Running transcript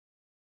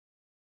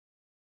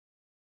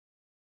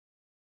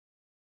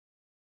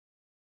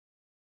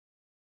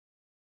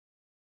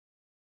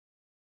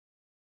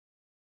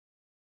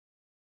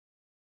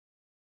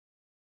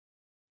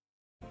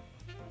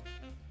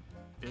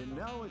And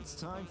now it's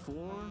time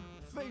for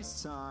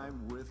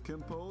FaceTime with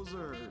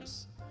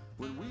Composers,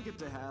 when we get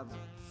to have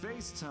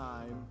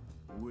FaceTime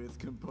with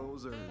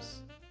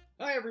Composers.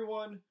 Hi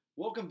everyone,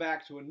 welcome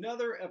back to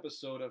another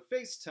episode of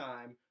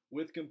FaceTime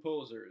with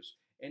Composers.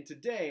 And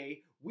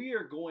today we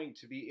are going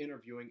to be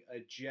interviewing a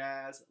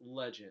jazz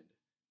legend,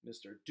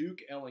 Mr.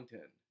 Duke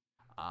Ellington.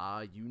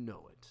 You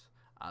know it.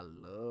 I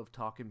love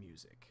talking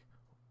music.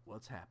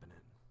 What's happening?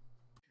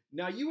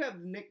 Now you have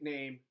the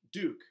nickname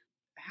Duke.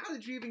 How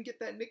did you even get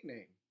that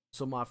nickname?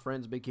 So my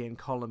friends began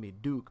calling me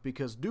Duke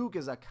because Duke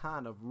is a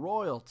kind of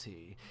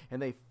royalty,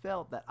 and they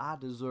felt that I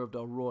deserved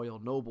a royal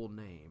noble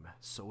name,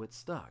 so it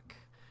stuck.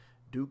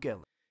 Duke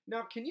Ellington.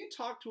 Now can you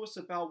talk to us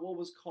about what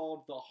was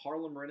called the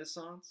Harlem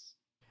Renaissance?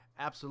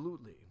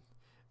 Absolutely.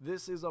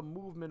 This is a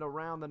movement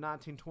around the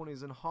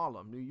 1920s in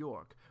Harlem, New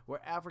York,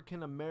 where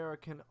African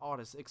American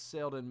artists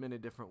excelled in many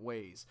different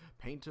ways.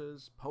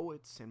 Painters,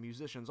 poets, and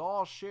musicians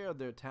all shared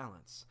their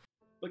talents.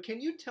 But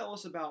can you tell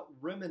us about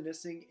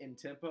reminiscing in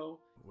tempo?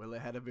 Well,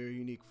 it had a very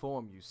unique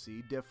form, you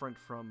see, different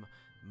from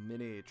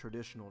many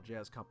traditional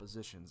jazz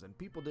compositions, and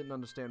people didn't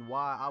understand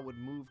why I would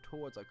move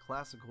towards a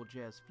classical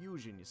jazz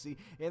fusion, you see,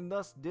 and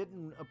thus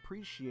didn't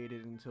appreciate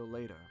it until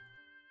later.